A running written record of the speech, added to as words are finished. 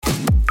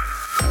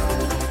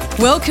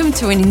Welcome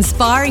to an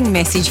inspiring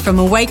message from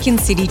Awaken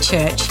City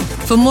Church.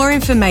 For more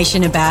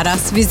information about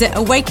us, visit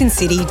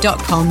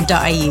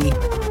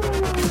awakencity.com.au.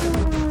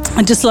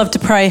 I'd just love to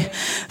pray.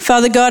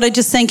 Father God, I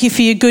just thank you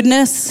for your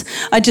goodness.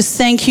 I just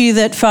thank you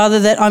that, Father,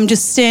 that I'm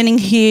just standing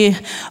here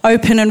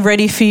open and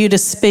ready for you to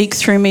speak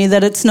through me,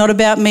 that it's not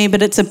about me,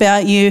 but it's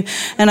about you.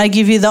 And I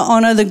give you the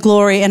honor, the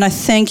glory, and I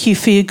thank you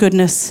for your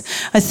goodness.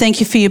 I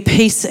thank you for your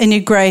peace and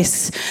your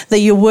grace, that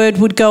your word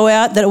would go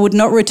out, that it would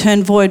not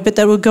return void, but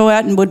that it would go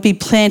out and would be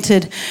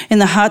planted in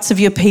the hearts of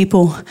your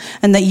people,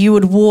 and that you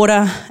would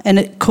water and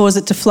it cause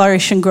it to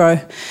flourish and grow.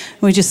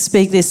 We just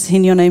speak this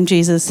in your name,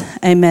 Jesus.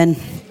 Amen.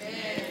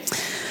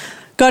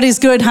 God is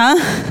good, huh?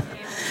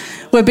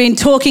 We've been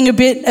talking a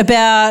bit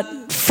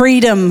about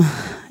freedom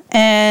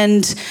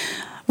and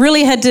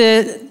really had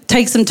to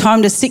take some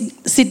time to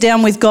sit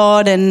down with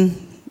God and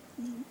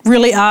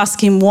really ask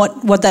him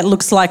what that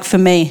looks like for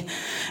me.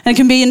 And it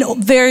can be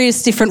in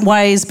various different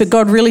ways, but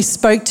God really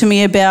spoke to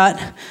me about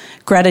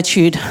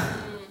gratitude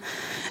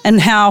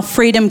and how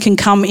freedom can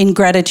come in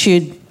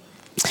gratitude.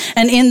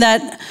 And in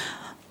that,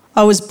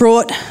 I was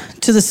brought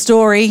to the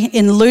story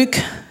in Luke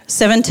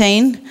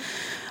 17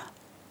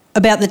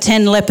 about the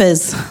 10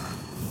 lepers.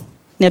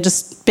 Now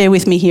just bear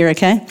with me here,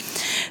 okay?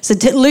 So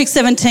Luke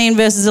 17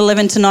 verses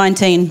 11 to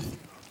 19.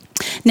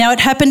 Now it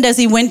happened as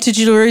he went to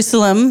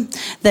Jerusalem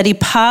that he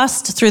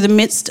passed through the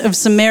midst of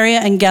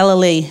Samaria and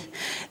Galilee.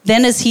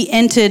 Then as he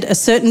entered a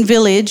certain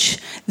village,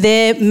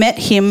 there met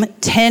him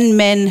 10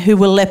 men who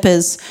were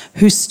lepers,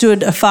 who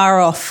stood afar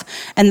off.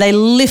 And they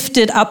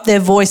lifted up their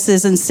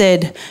voices and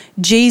said,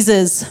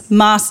 "Jesus,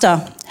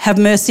 Master, have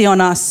mercy on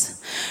us."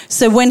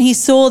 So when he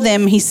saw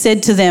them, he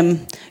said to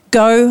them,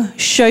 "Go,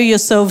 show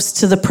yourselves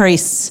to the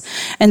priests."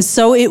 And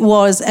so it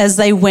was, as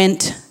they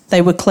went,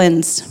 they were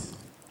cleansed.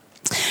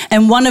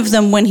 And one of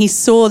them, when he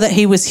saw that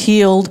he was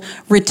healed,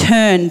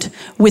 returned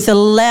with a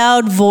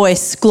loud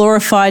voice,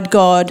 glorified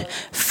God,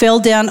 fell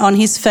down on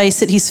his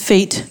face at his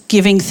feet,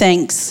 giving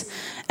thanks.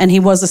 And he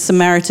was a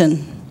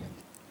Samaritan.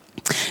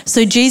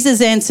 So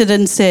Jesus answered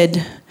and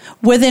said,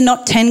 "Were there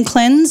not 10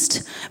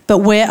 cleansed? But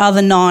where are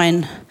the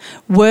 9?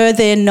 Were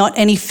there not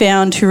any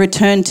found who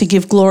returned to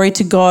give glory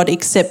to God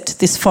except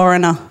this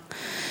foreigner?"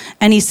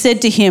 And he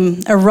said to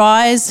him,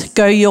 "Arise,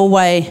 go your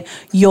way.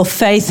 Your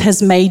faith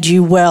has made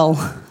you well."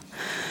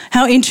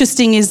 How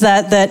interesting is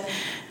that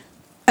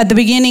at the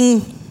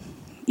beginning,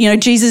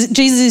 Jesus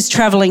is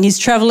traveling. He's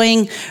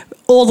traveling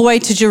all the way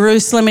to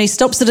Jerusalem, and he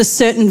stops at a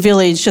certain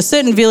village. A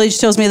certain village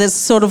tells me that's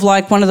sort of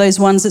like one of those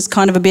ones that's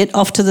kind of a bit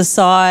off to the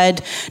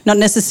side, not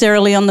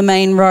necessarily on the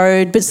main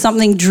road, but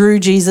something drew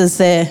Jesus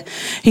there.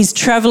 He's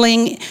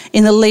traveling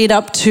in the lead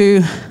up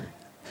to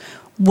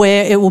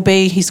where it will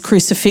be his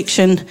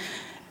crucifixion.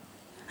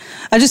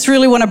 I just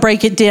really want to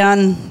break it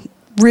down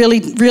really,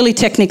 really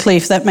technically,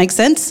 if that makes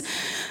sense.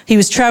 He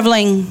was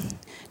traveling.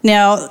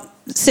 Now,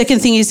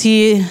 second thing is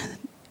here,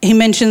 he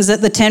mentions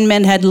that the 10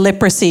 men had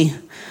leprosy.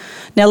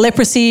 Now,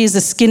 leprosy is a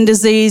skin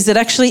disease that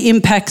actually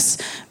impacts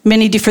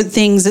many different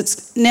things.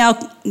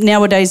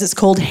 Nowadays it's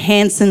called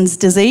Hansen's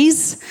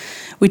disease,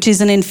 which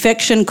is an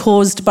infection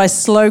caused by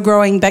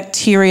slow-growing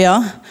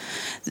bacteria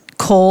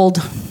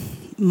called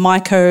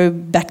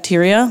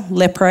Mycobacteria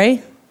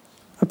leprae.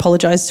 I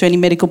apologise to any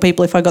medical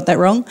people if I got that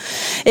wrong.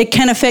 It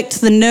can affect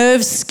the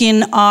nerves,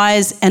 skin,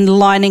 eyes, and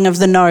lining of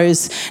the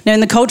nose. Now, in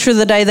the culture of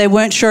the day, they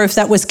weren't sure if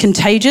that was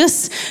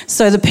contagious,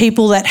 so the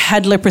people that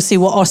had leprosy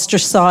were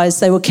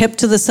ostracised. They were kept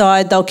to the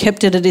side, they were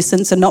kept at a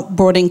distance and not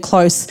brought in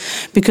close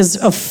because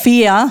of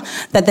fear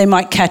that they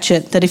might catch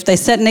it, that if they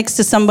sat next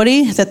to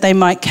somebody, that they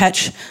might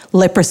catch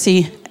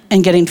leprosy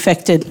and get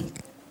infected.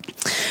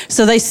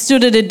 So they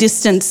stood at a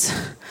distance,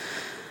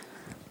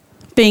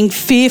 being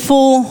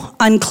fearful,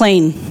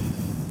 unclean.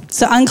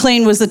 So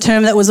unclean was the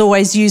term that was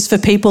always used for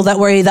people that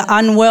were either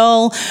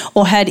unwell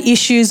or had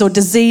issues or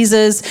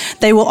diseases.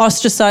 They were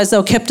ostracised, they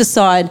were kept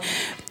aside.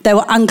 They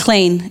were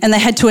unclean, and they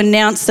had to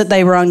announce that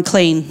they were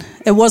unclean.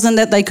 It wasn't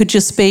that they could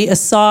just be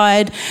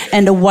aside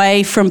and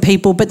away from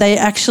people, but they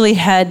actually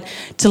had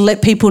to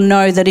let people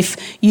know that if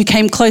you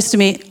came close to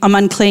me, I'm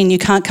unclean, you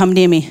can't come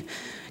near me.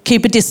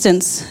 Keep a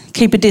distance,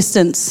 keep a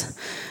distance.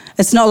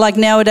 It's not like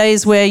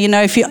nowadays where,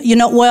 if you're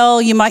not well,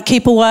 you might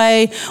keep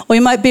away or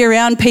you might be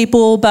around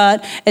people,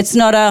 but it's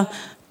not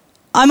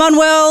I'm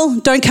unwell,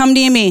 don't come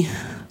near me.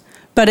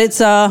 But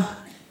it's a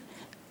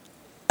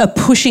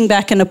pushing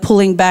back and a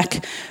pulling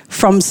back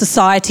from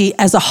society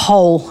as a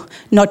whole,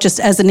 not just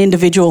as an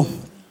individual.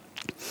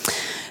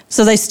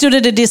 So they stood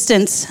at a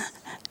distance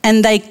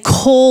and they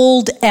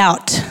called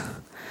out.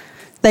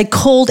 They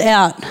called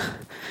out,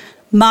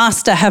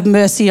 "Master, have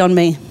mercy on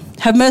me.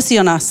 Have mercy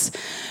on us."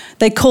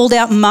 They called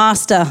out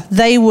Master.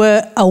 They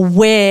were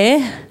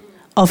aware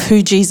of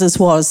who Jesus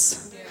was.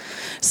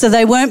 So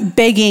they weren't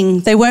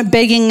begging. They weren't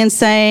begging and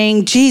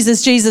saying,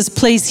 "Jesus, Jesus,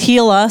 please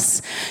heal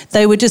us."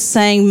 They were just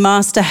saying,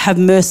 "Master, have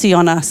mercy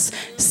on us.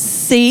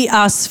 See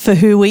us for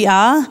who we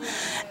are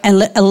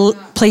and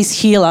please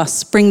heal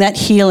us. Bring that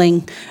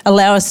healing.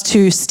 Allow us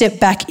to step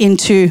back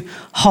into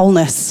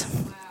wholeness."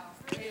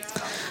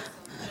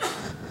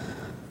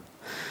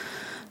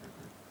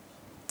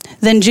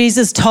 Then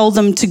Jesus told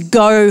them to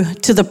go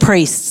to the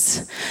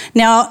priests.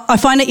 Now, I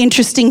find it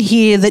interesting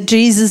here that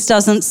Jesus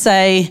doesn't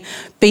say,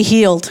 be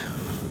healed.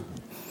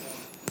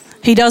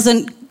 He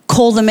doesn't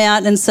call them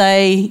out and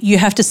say, you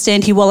have to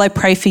stand here while I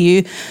pray for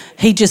you.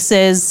 He just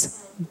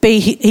says,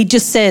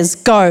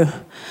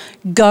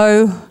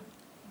 go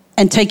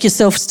and take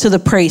yourselves to the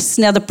priests.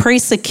 Now, the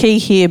priests are key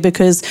here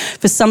because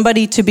for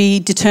somebody to be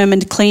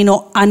determined clean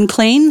or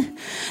unclean,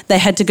 they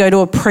had to go to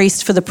a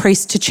priest for the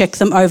priest to check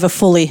them over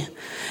fully.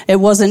 It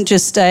wasn't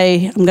just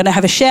I'm going to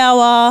have a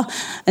shower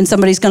and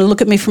somebody's going to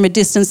look at me from a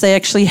distance. They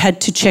actually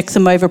had to check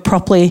them over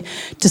properly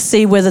to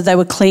see whether they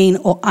were clean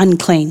or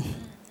unclean.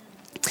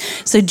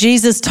 So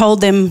Jesus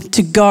told them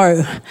to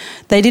go.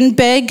 They didn't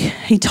beg.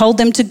 He told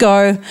them to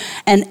go.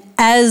 And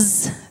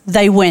as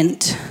they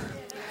went.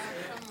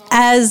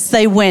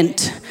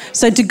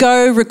 So to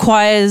go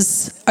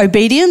requires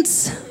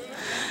obedience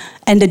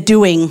and a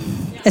doing.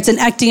 It's an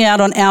acting out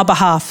on our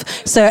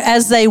behalf. So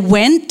as they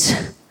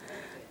went,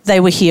 they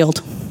were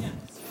healed.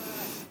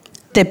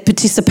 Their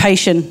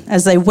participation,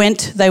 as they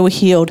went, they were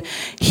healed.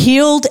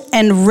 Healed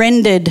and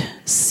rendered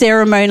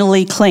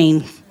ceremonially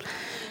clean.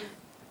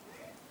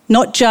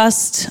 Not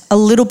just a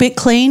little bit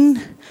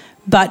clean,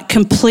 but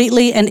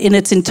completely and in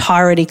its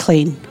entirety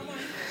clean.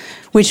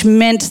 Which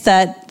meant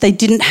that they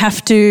didn't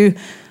have to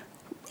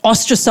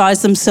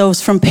ostracize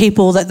themselves from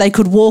people, that they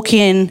could walk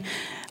in.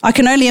 I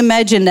can only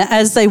imagine that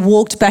as they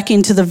walked back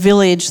into the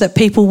village that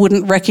people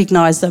wouldn't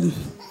recognize them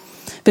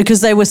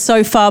because they were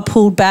so far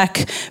pulled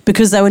back,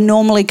 because they were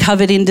normally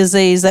covered in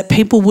disease, that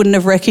people wouldn't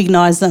have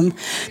recognized them,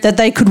 that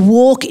they could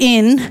walk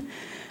in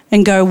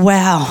and go,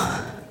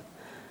 wow.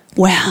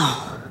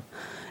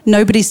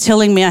 Nobody's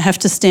telling me I have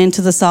to stand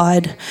to the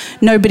side.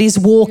 Nobody's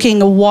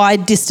walking a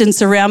wide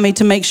distance around me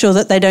to make sure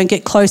that they don't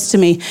get close to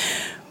me.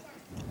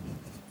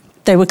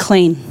 They were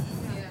clean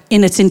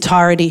in its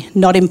entirety,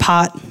 not in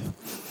part.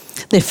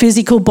 Their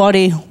physical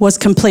body was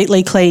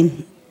completely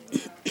clean.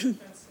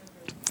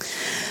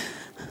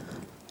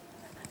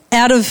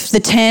 Out of the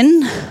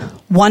 10,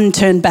 1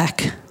 turned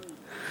back.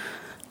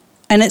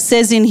 And it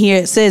says in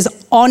here,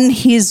 on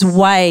his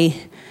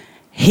way,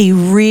 he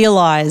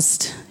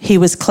realised he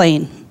was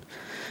clean.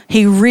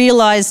 He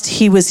realised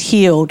he was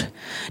healed.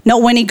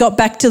 Not when he got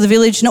back to the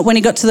village, not when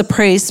he got to the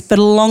priest, but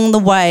along the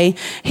way,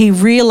 he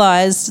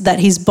realised that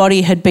his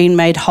body had been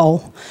made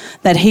whole,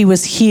 that he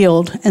was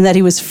healed and that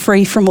he was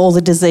free from all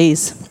the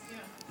disease.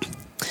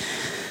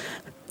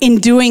 In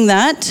doing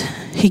that,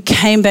 he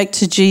came back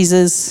to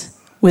Jesus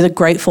with a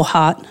grateful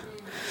heart.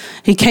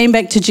 He came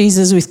back to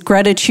Jesus with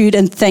gratitude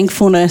and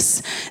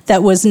thankfulness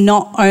that was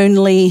not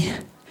only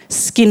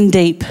skin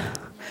deep,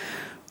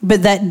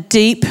 but that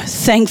deep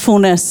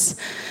thankfulness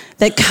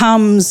that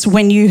comes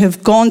when you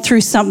have gone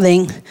through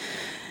something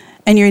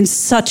and you're in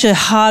such a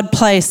hard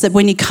place that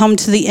when you come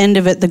to the end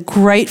of it, the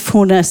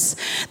gratefulness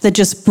that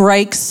just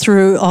breaks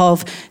through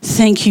of,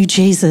 thank you,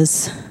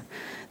 Jesus,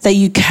 that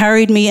you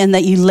carried me and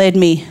that you led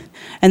me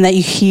and that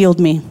you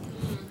healed me.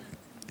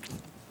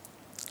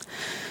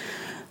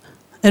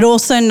 It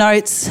also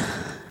notes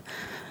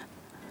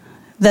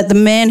that the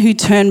man who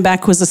turned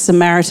back was a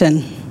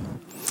Samaritan.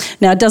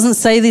 Now, it doesn't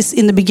say this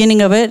in the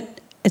beginning of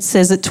it. It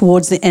says it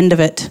towards the end of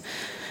it.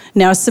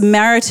 Now, a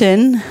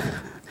Samaritan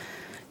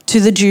to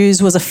the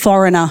Jews was a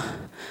foreigner,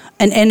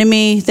 an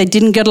enemy. They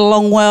didn't get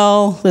along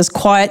well. There's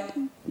quite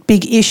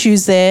big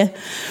issues there.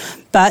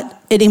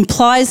 But it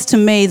implies to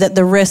me that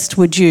the rest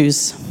were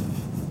Jews.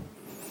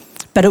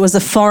 But it was a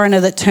foreigner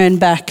that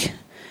turned back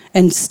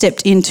and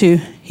stepped into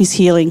his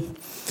healing.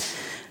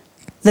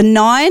 The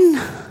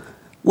 9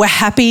 were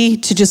happy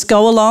to just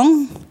go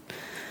along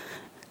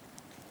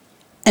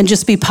and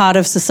just be part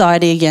of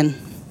society again.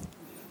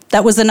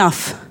 That was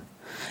enough.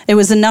 It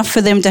was enough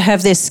for them to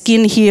have their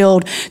skin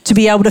healed, to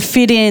be able to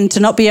fit in, to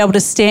not be able to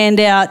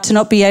stand out, to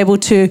not be able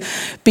to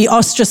be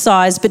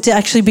ostracized, but to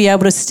actually be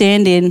able to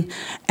stand in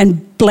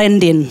and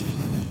blend in.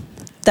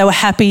 They were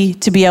happy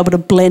to be able to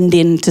blend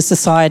into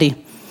society.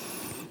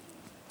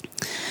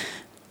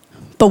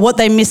 But what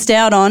they missed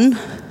out on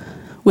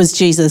was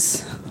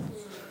Jesus.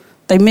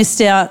 They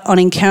missed out on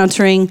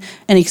encountering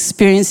and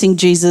experiencing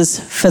Jesus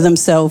for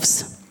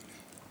themselves.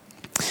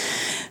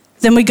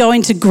 Then we go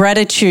into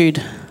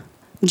gratitude.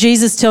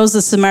 Jesus tells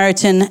the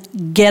Samaritan,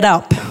 get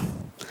up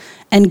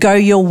and go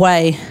your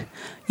way.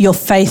 Your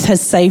faith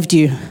has saved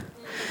you.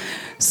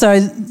 So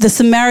the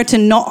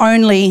Samaritan, not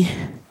only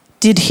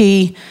did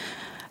he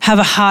have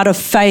a heart of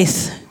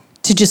faith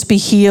to just be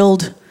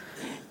healed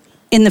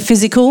in the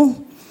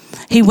physical,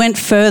 he went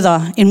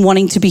further in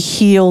wanting to be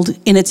healed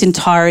in its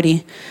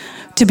entirety,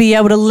 to be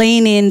able to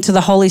lean into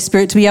the Holy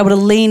Spirit, to be able to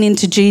lean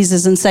into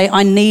Jesus and say,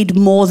 I need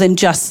more than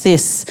just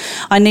this.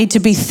 I need to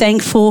be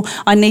thankful.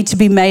 I need to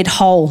be made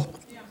whole.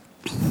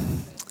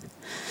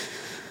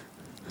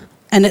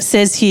 And it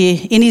says here,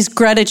 in his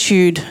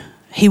gratitude,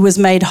 he was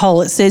made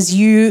whole. It says,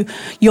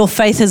 your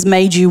faith has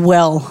made you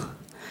well,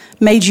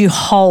 made you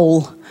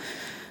whole.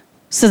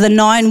 So the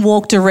 9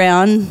 walked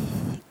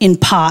around in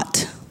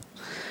part.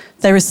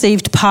 They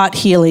received part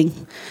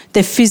healing.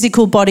 Their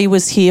physical body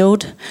was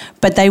healed,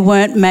 but they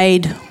weren't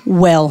made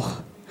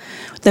well.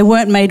 They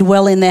weren't made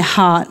well in their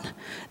heart.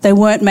 They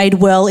weren't made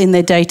well in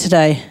their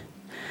day-to-day.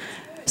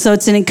 So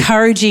it's an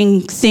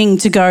encouraging thing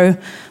to go,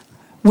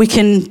 we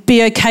can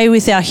be okay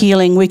with our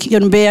healing, we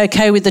can be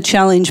okay with the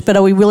challenge, but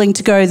are we willing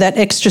to go that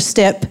extra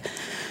step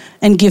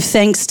and give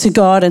thanks to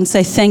God and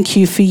say, thank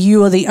you, for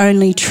you are the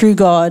only true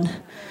God.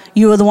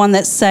 You are the one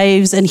that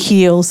saves and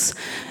heals,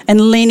 and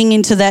leaning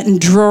into that and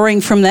drawing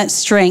from that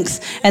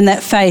strength and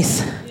that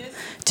faith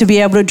to be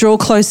able to draw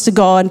close to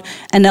God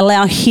and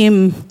allow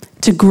him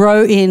to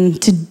grow in,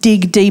 to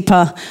dig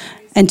deeper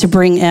and to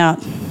bring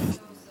out.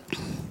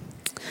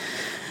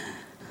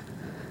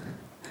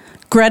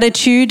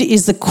 Gratitude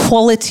is the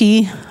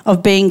quality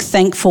of being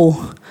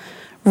thankful,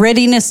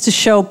 readiness to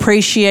show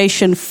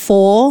appreciation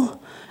for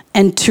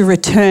and to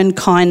return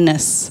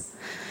kindness.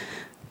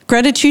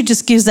 Gratitude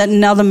just gives that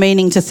another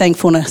meaning to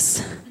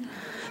thankfulness.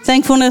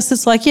 Thankfulness,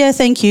 it's like, yeah,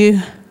 thank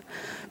you.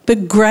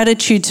 But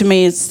gratitude to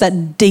me, it's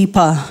that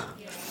deeper.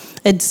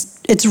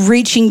 It's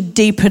reaching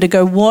deeper to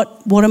go,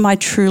 what am I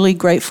truly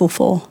grateful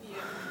for?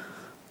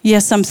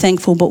 Yes, I'm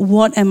thankful, but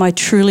what am I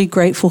truly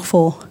grateful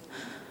for?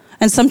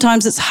 And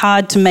sometimes it's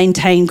hard to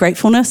maintain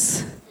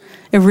gratefulness.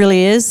 It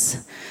really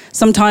is.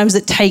 Sometimes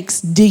it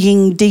takes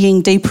digging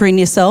deeper in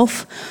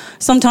yourself.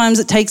 Sometimes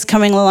it takes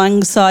coming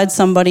alongside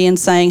somebody and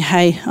saying,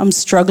 hey, I'm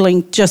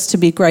struggling just to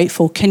be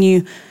grateful. Can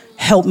you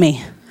help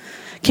me?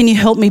 Can you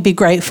help me be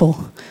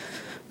grateful?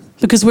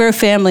 Because we're a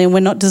family and we're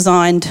not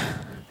designed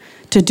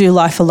to do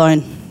life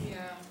alone.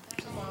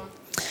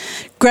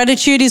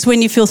 Gratitude is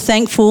when you feel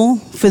thankful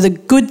for the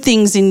good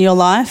things in your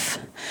life.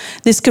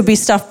 This could be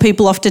stuff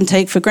people often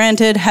take for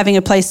granted, having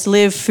a place to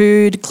live,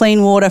 food,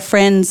 clean water,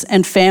 friends,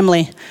 and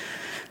family.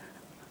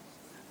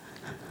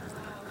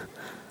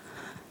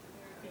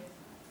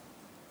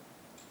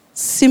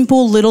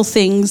 Simple little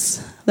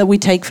things that we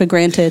take for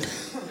granted.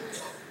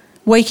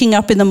 Waking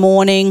up in the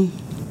morning,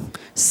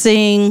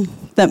 seeing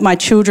that my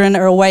children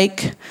are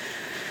awake,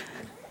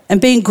 and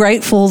being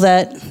grateful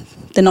that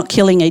they're not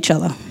killing each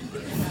other.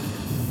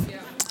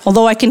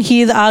 Although I can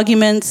hear the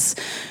arguments,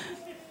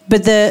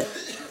 but the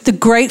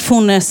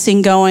gratefulness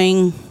in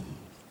going,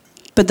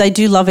 but they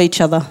do love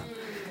each other.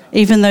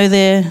 Even though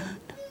they're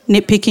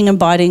nitpicking and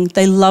biting,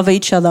 they love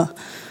each other.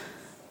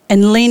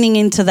 And leaning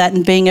into that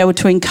and being able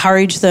to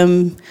encourage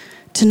them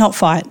to not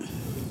fight,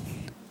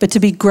 but to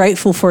be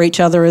grateful for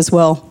each other as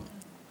well.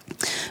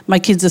 My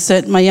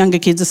younger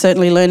kids are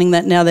certainly learning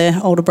that now their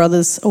older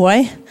brother's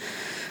away.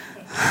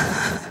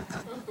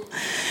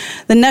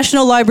 The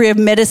National Library of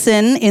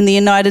Medicine in the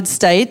United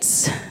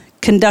States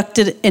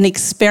conducted an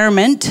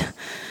experiment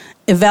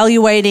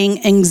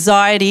evaluating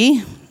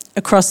anxiety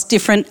across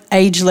different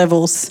age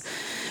levels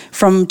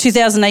from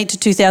 2008 to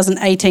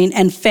 2018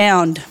 and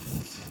found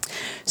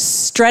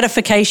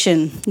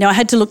stratification. Now, I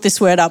had to look this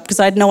word up because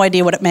I had no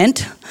idea what it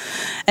meant.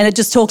 And it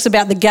just talks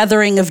about the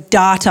gathering of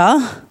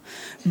data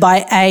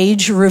by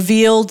age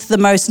revealed the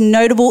most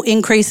notable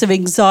increase of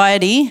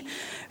anxiety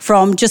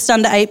from just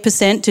under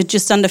 8% to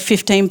just under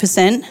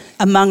 15%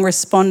 among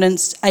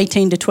respondents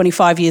 18 to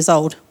 25 years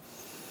old.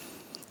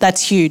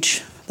 That's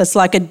huge. That's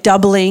like a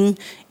doubling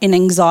in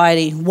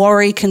anxiety,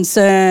 worry,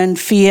 concern,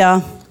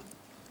 fear.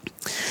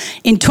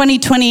 In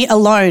 2020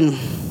 alone,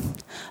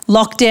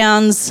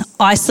 lockdowns,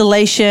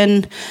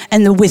 isolation,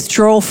 and the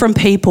withdrawal from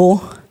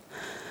people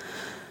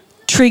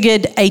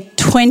triggered a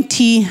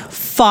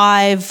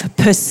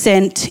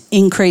 25%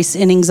 increase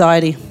in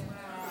anxiety.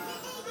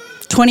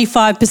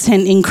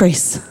 25%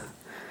 increase.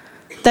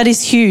 That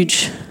is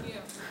huge.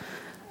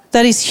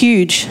 That is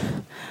huge.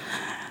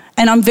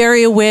 And I'm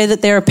very aware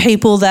that there are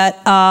people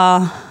that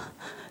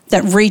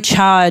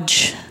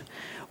recharge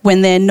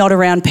when they're not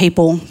around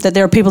people, that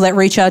there are people that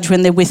recharge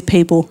when they're with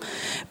people.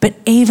 But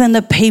even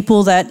the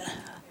people that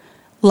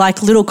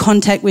like little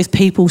contact with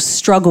people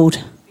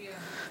struggled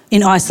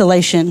in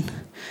isolation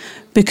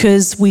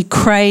because we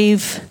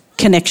crave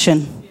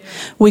connection.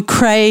 We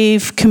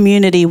crave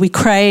community. We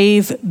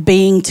crave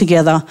being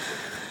together.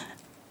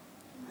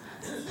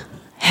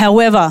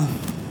 However,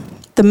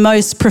 the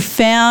most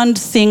profound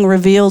thing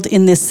revealed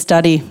in this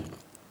study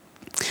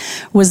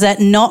was that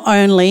not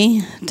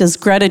only does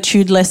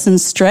gratitude lessen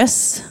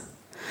stress,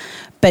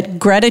 but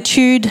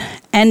gratitude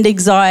and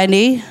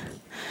anxiety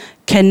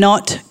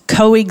cannot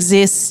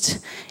coexist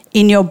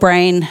in your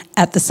brain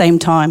at the same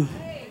time.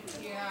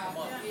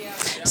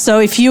 So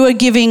if you are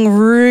giving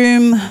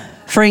room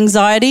for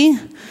anxiety,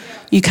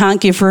 you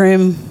can't give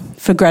room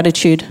for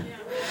gratitude.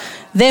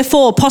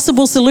 Therefore,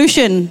 possible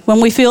solution when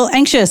we feel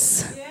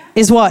anxious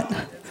is what?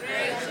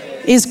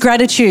 Is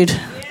gratitude.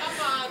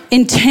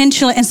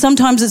 Intentionally, and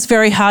sometimes it's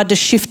very hard to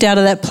shift out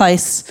of that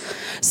place.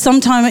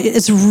 Sometimes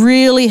it's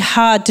really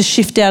hard to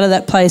shift out of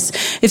that place.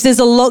 If there's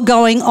a lot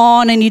going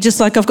on and you're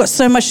just like, I've got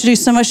so much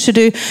to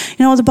do. You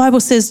know what the Bible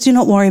says? Do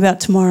not worry about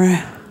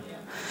tomorrow.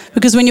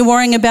 Because when you're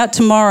worrying about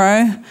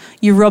tomorrow,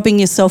 you're robbing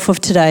yourself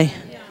of today.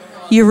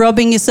 You're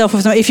robbing yourself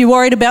of tomorrow. If you're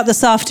worried about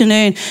this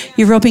afternoon,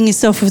 you're robbing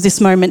yourself of this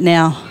moment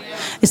now.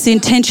 It's the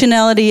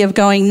intentionality of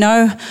going,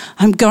 no,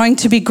 I'm going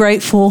to be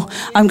grateful.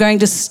 I'm going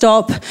to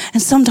stop.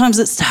 And sometimes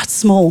it starts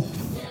small.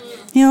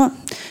 You know,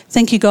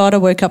 Thank you, God, I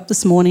woke up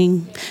this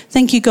morning.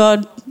 Thank you,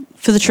 God,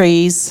 for the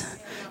trees.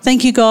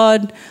 Thank you,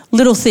 God,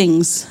 little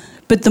things.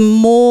 But the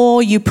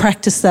more you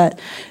practice that,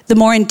 the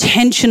more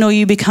intentional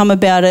you become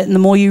about it, and the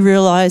more you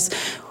realise,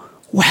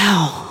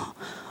 wow,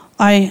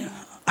 I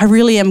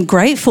really am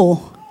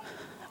grateful,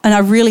 and I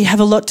really have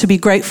a lot to be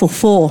grateful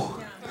for.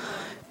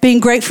 Being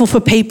grateful for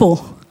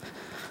people,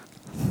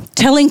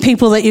 telling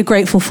people that you're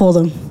grateful for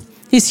them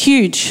is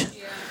huge.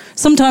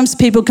 Sometimes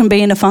people can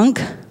be in a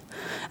funk,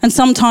 and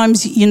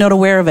sometimes you're not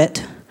aware of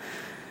it.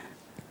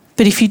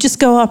 But if you just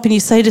go up and you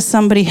say to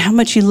somebody how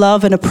much you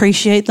love and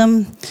appreciate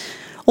them,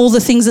 all the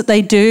things that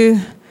they do,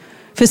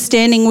 for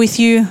standing with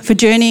you, for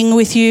journeying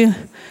with you,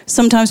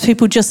 sometimes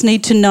people just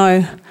need to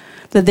know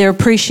that they're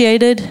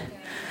appreciated,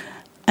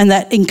 and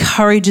that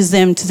encourages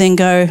them to then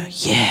go,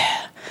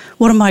 yeah,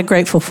 what am I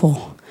grateful for?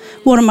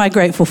 What am I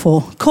grateful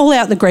for? Call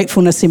out the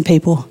gratefulness in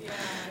people.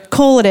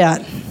 Call it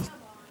out.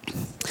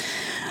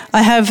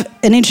 I have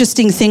an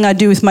interesting thing I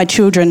do with my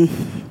children.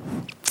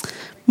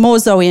 More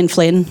Zoe and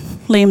Flynn.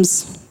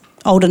 Liam's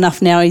old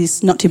enough now,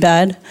 he's not too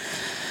bad.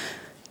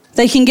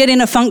 They can get in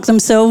a funk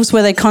themselves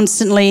where they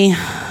constantly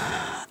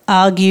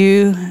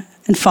argue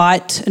and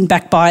fight and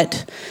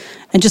backbite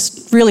and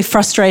just really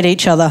frustrate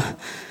each other.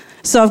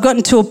 So I've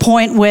gotten to a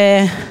point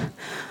where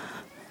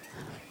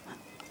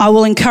I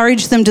will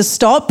encourage them to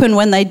stop, and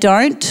when they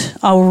don't,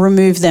 I will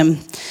remove them.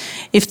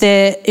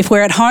 If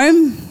we're at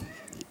home,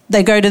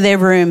 they go to their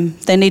room.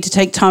 They need to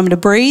take time to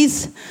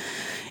breathe.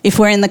 If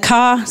we're in the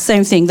car,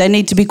 same thing. They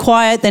need to be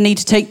quiet. They need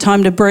to take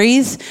time to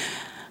breathe.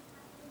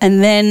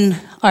 And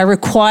then I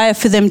require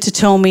for them to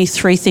tell me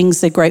 3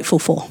 things they're grateful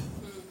for.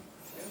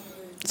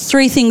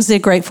 3 things they're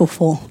grateful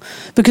for,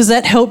 because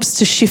that helps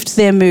to shift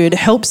their mood. It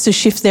helps to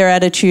shift their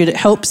attitude. It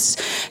helps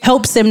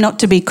them not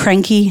to be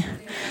cranky.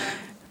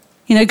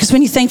 You know, because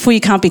when you're thankful, you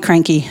can't be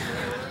cranky.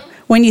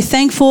 When you're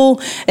thankful,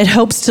 it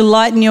helps to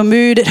lighten your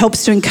mood. It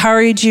helps to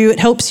encourage you. It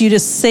helps you to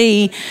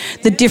see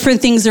the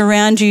different things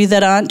around you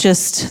that aren't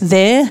just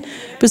there.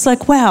 But it's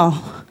like,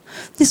 wow,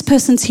 this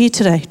person's here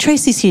today.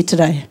 Tracy's here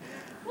today.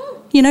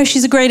 You know,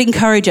 she's a great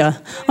encourager.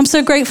 I'm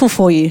so grateful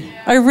for you.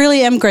 I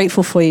really am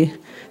grateful for you.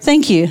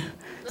 Thank you.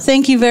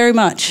 Thank you very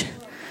much.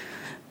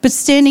 But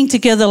standing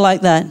together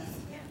like that,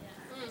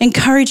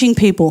 encouraging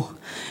people,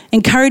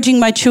 encouraging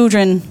my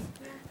children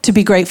to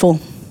be grateful.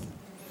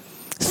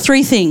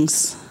 3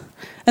 things.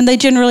 And they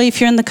generally,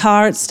 if you're in the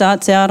car, it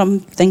starts out, I'm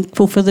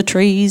thankful for the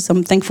trees.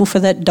 I'm thankful for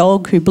that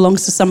dog who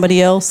belongs to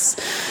somebody else.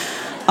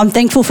 I'm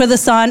thankful for the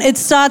sun. It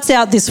starts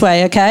out this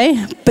way,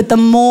 okay? But the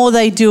more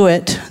they do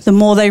it, the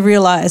more they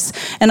realise.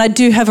 And I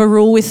do have a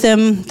rule with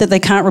them that they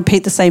can't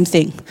repeat the same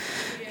thing.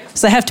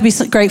 So they have to be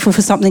grateful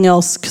for something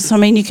else, because, I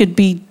mean, you could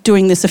be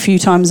doing this a few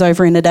times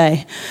over in a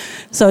day.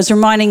 So it's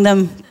reminding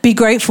them, be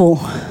grateful,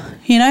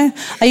 you know?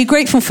 Are you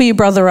grateful for your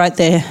brother right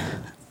there?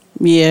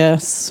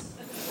 Yes.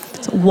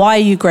 So why are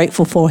you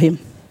grateful for him?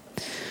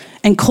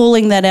 And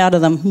calling that out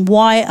of them.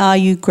 Why are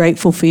you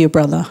grateful for your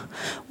brother?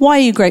 Why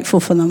are you grateful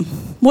for them?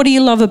 What do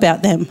you love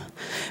about them?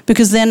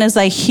 Because then as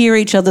they hear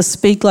each other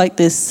speak like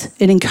this,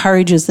 it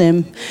encourages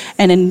them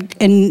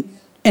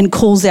and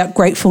calls out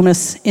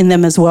gratefulness in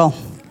them as well.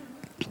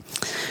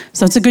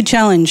 So it's a good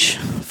challenge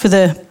for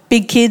the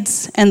big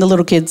kids and the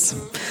little kids.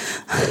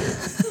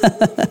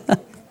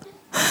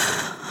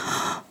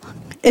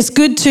 It's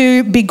good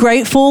to be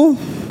grateful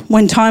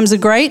when times are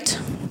great.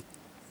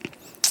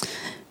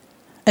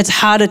 It's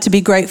harder to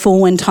be grateful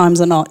when times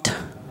are not.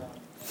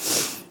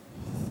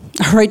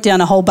 I wrote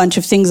down a whole bunch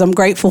of things I'm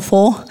grateful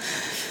for.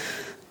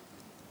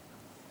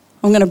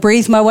 I'm going to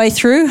breathe my way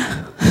through.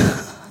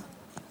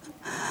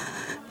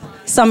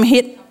 Some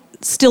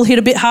still hit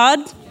a bit hard.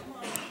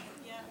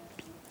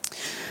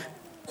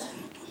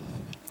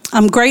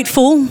 I'm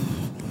grateful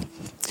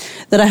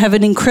that I have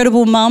an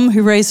incredible mum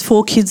who raised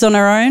 4 kids on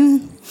her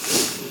own,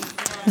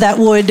 that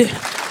would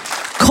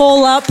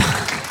call up.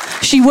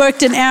 She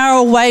worked an hour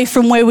away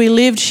from where we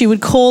lived. She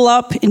would call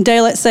up in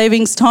daylight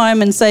savings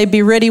time and say,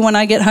 be ready when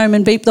I get home,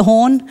 and beep the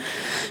horn.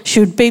 She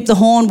would beep the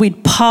horn.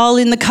 We'd pile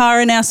in the car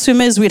in our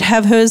swimmers. We'd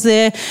have hers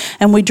there,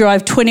 and we'd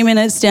drive 20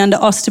 minutes down to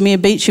Ostamere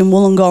Beach in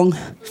Wollongong.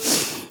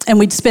 And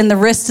we'd spend the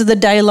rest of the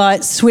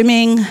daylight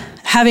swimming,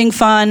 having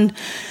fun,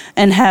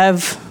 and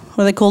have, what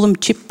do they call them,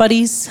 chip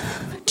buddies?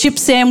 Chip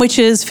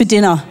sandwiches for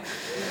dinner.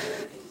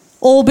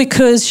 All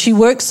because she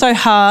worked so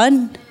hard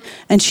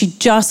and she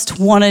just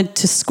wanted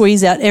to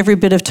squeeze out every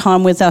bit of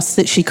time with us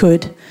that she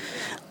could.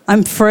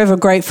 I'm forever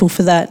grateful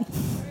for that.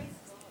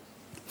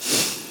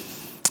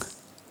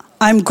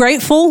 I'm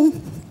grateful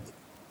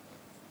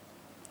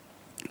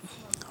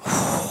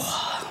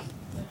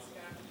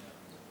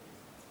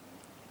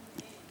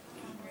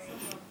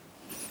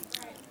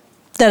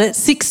that at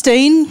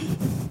 16,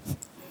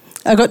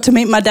 I got to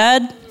meet my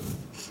dad.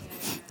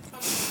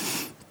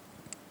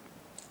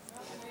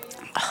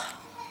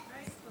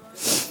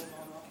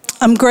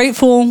 I'm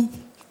grateful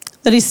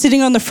that he's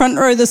sitting on the front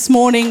row this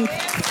morning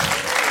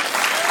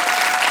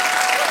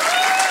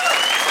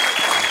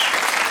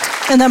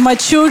and that my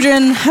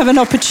children have an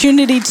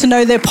opportunity to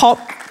know their pop.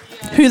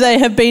 who they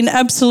have been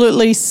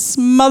absolutely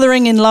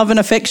smothering in love and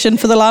affection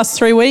for the last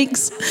 3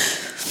 weeks.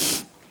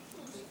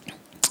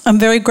 I'm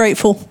very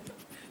grateful.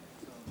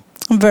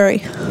 I'm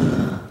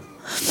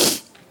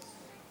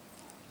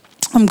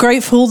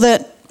grateful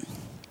that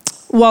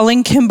while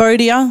in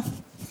Cambodia,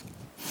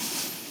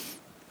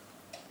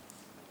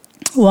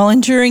 while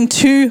enduring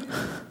 2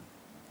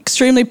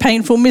 extremely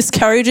painful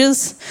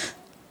miscarriages,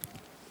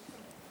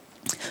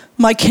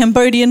 my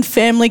Cambodian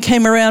family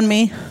came around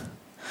me.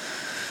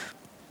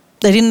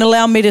 They didn't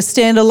allow me to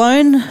stand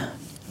alone.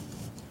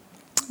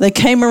 They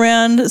came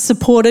around,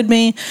 supported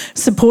me,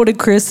 supported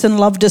Chris, and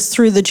loved us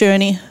through the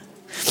journey.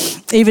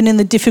 Even in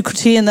the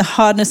difficulty and the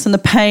hardness and the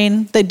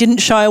pain, they didn't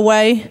shy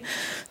away.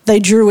 They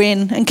drew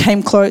in and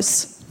came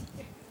close.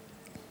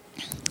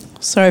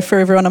 Sorry for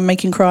everyone I'm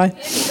making cry.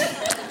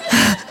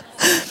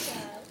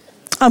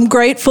 I'm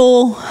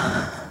grateful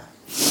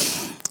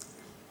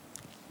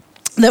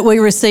that we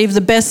receive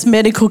the best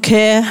medical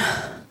care.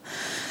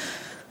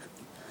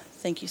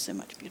 Thank you so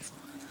much, beautiful.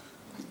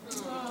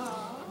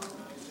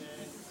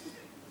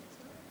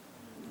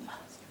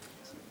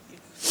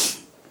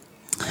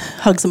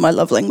 Hugs are my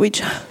love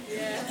language,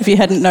 if you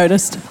hadn't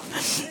noticed.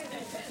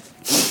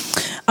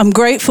 I'm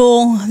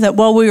grateful that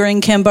while we were in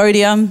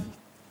Cambodia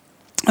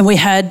and we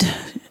had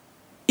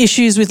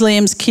issues with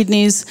Liam's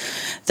kidneys,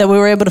 that we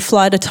were able to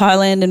fly to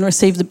Thailand and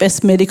receive the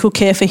best medical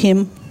care for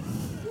him.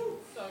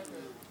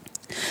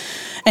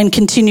 And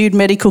continued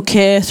medical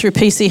care through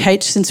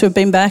PCH since we've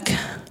been back.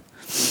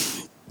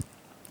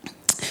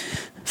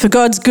 For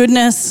God's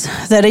goodness,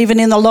 that even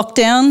in the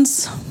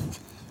lockdowns,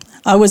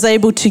 I was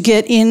able to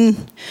get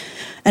in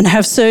and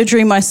have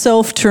surgery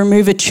myself to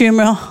remove a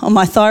tumour on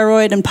my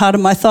thyroid and part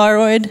of my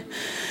thyroid.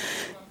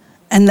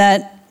 And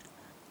that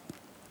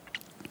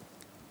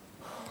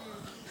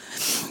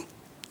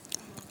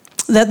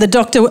the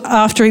doctor,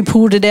 after he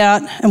pulled it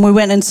out and we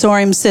went and saw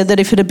him, said that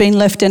if it had been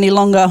left any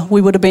longer,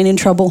 we would have been in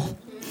trouble.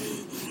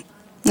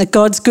 That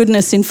God's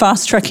goodness in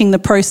fast-tracking the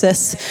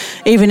process,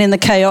 even in the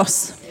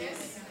chaos.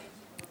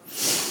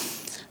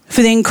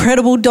 For the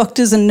incredible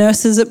doctors and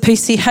nurses at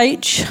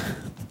PCH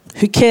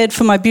who cared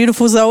for my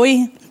beautiful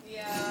Zoe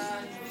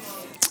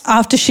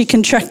after she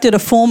contracted a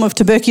form of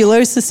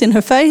tuberculosis in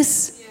her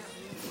face,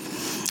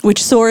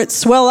 which saw it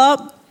swell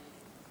up,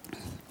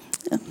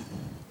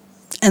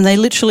 and they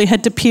literally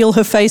had to peel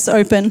her face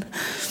open.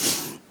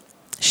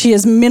 She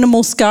has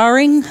minimal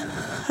scarring,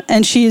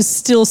 and she is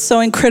still so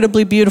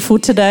incredibly beautiful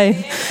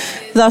today.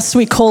 Thus,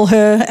 we call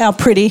her our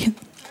pretty.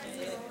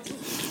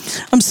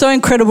 I'm so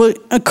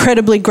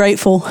incredibly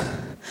grateful.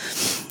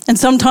 And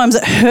sometimes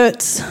it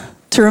hurts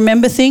to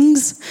remember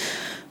things,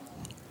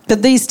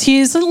 but these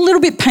tears are a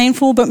little bit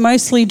painful, but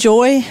mostly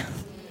joy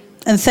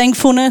and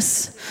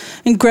thankfulness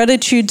and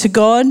gratitude to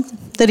God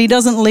that he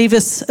doesn't leave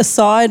us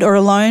aside or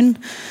alone,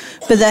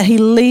 but that he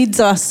leads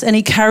us and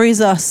he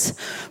carries us.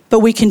 But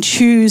we can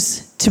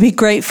choose to be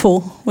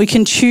grateful. We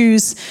can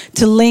choose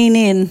to lean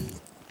in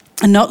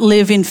and not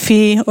live in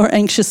fear or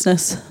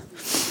anxiousness.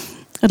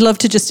 I'd love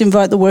to just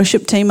invite the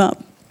worship team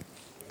up.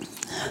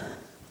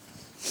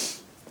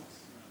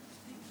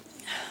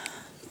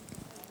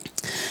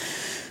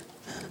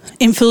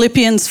 In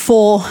Philippians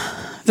 4,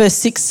 verse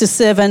 6 to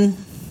 7,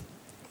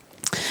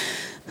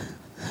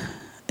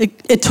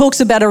 it talks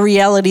about a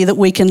reality that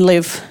we can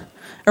live,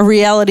 a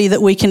reality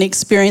that we can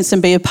experience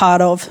and be a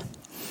part of.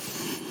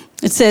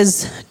 It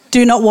says,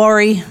 do not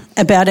worry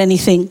about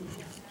anything.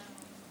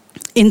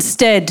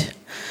 Instead,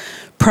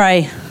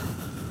 pray.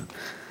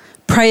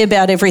 Pray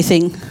about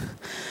everything.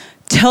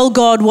 Tell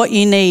God what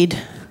you need.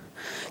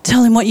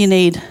 Tell him what you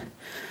need.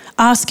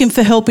 Ask him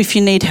for help if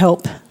you need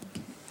help.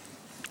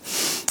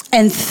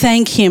 And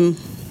thank him.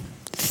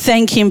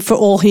 Thank him for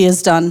all he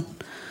has done.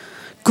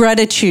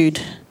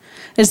 Gratitude.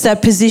 It's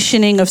that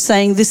positioning of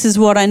saying, this is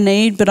what I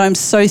need, but I'm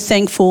so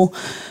thankful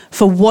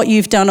for what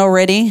you've done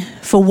already,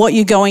 for what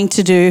you're going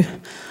to do,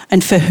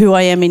 and for who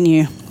I am in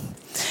you.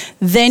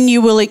 Then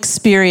you will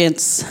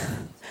experience.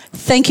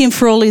 Thank him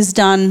for all he's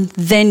done.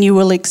 Then you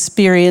will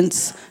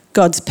experience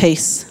God's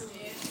peace,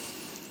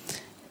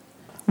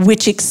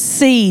 which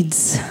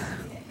exceeds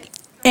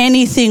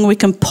anything we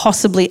can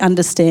possibly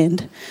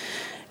understand.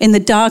 In the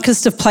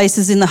darkest of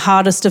places, in the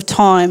hardest of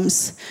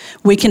times,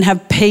 we can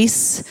have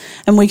peace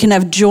and we can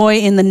have joy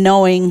in the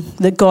knowing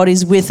that God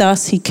is with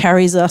us, he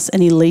carries us,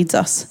 and he leads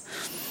us.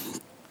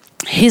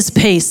 His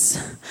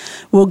peace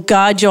will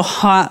guard your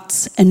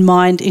hearts and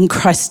mind in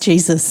Christ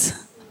Jesus.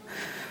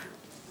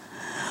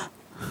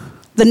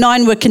 The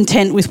 9 were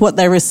content with what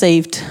they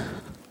received.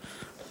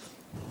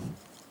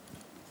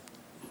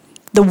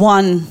 The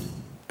 1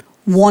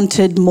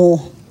 wanted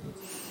more.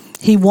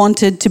 He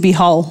wanted to be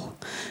whole.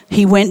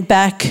 He went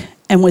back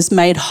and was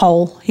made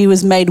whole. He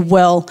was made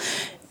well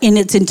in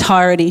its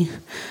entirety.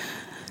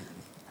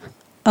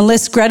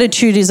 Unless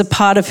gratitude is a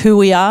part of who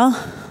we are,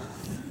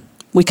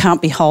 we can't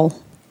be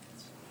whole.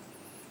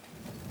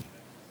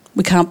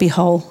 We can't be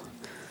whole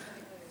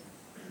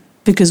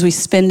because we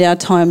spend our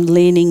time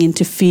leaning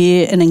into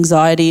fear and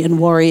anxiety and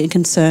worry and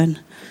concern.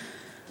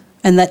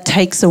 And that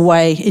takes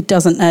away, it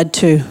doesn't add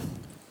to.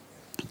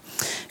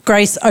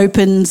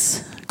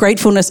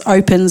 Gratefulness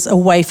opens a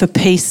way for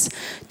peace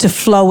to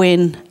flow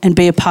in and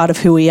be a part of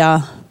who we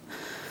are.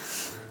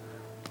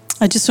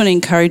 I just want to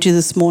encourage you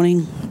this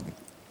morning.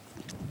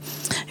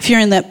 If you're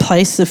in that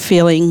place of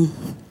feeling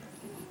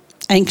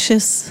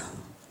anxious,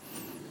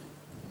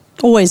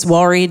 always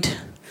worried,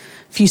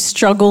 if you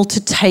struggle to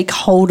take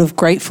hold of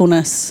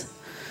gratefulness,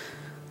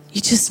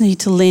 you just need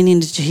to lean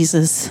into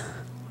Jesus.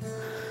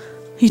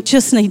 You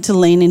just need to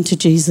lean into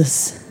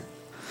Jesus.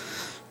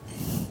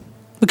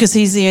 Because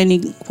he's the only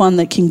one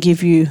that can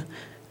give you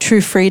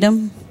true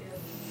freedom.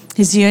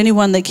 He's the only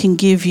one that can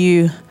give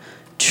you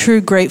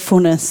true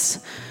gratefulness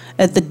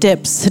at the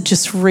depths that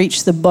just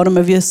reach the bottom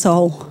of your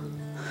soul.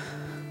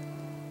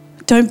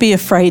 Don't be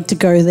afraid to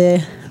go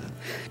there.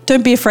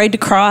 Don't be afraid to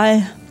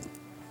cry.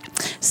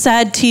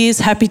 Sad tears,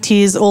 happy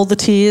tears, all the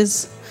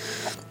tears.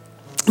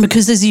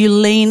 Because as you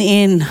lean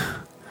in,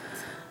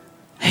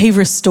 he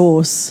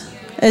restores.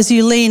 As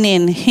you lean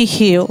in, he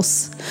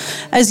heals.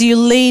 As you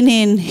lean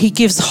in, he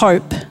gives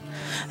hope.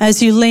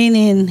 As you lean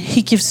in,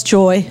 he gives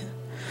joy.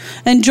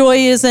 And joy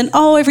isn't,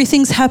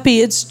 everything's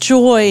happy. It's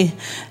joy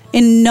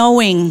in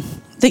knowing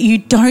that you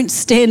don't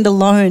stand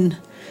alone.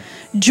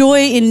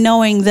 Joy in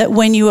knowing that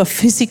when you are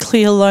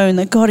physically alone,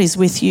 that God is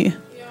with you.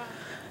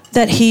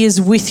 That he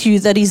is with you,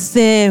 that he's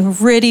there,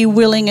 ready,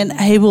 willing, and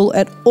able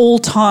at all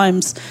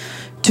times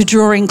to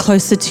draw in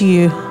closer to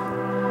you.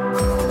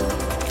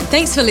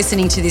 Thanks for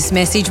listening to this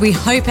message. We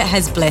hope it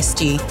has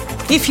blessed you.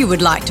 If you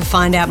would like to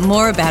find out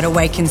more about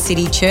Awaken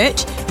City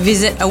Church,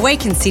 visit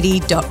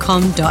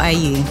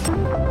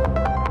awakencity.com.au.